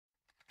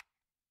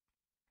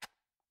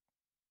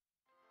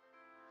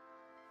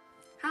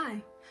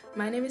Hi,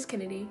 my name is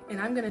Kennedy, and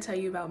I'm going to tell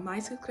you about my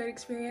 6th grade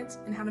experience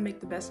and how to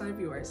make the best out of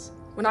yours.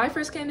 When I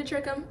first came to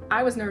Trickum,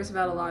 I was nervous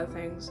about a lot of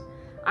things.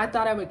 I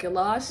thought I would get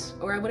lost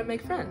or I wouldn't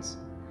make friends.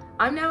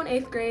 I'm now in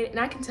 8th grade,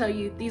 and I can tell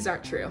you these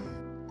aren't true.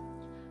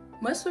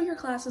 Most of your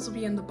classes will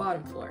be on the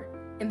bottom floor,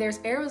 and there's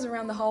arrows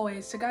around the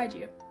hallways to guide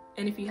you.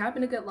 And if you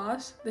happen to get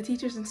lost, the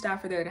teachers and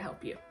staff are there to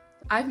help you.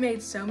 I've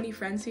made so many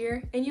friends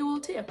here, and you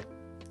will too.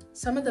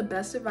 Some of the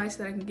best advice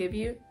that I can give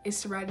you is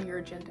to write in your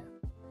agenda.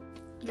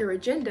 Your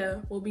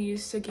agenda will be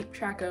used to keep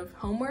track of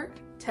homework,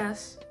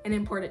 tests, and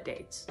important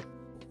dates.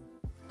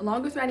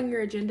 Along with writing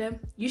your agenda,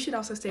 you should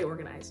also stay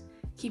organized.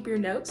 Keep your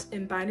notes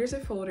in binders or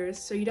folders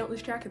so you don't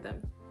lose track of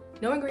them.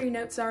 Knowing where your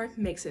notes are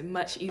makes it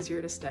much easier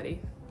to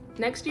study.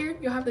 Next year,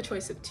 you'll have the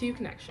choice of 2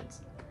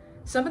 connections.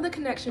 Some of the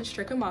connections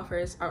Trickum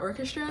offers are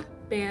orchestra,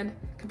 band,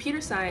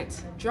 computer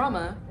science,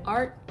 drama,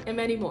 art, and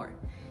many more.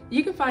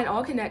 You can find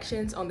all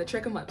connections on the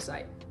Trickum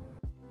website.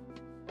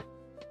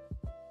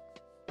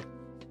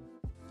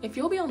 If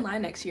you'll be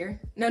online next year,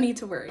 no need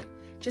to worry.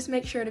 Just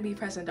make sure to be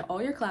present at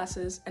all your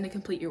classes and to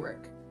complete your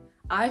work.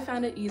 I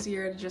found it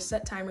easier to just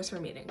set timers for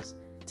meetings,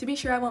 to be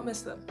sure I won't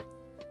miss them.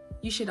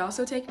 You should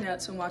also take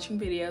notes when watching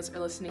videos or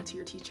listening to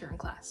your teacher in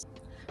class.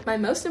 My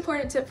most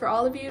important tip for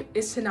all of you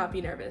is to not be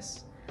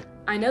nervous.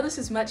 I know this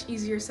is much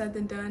easier said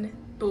than done,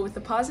 but with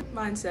a positive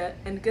mindset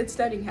and good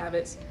studying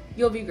habits,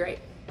 you'll be great.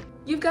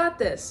 You've got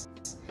this!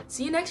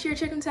 See you next year,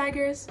 Trickum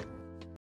Tigers!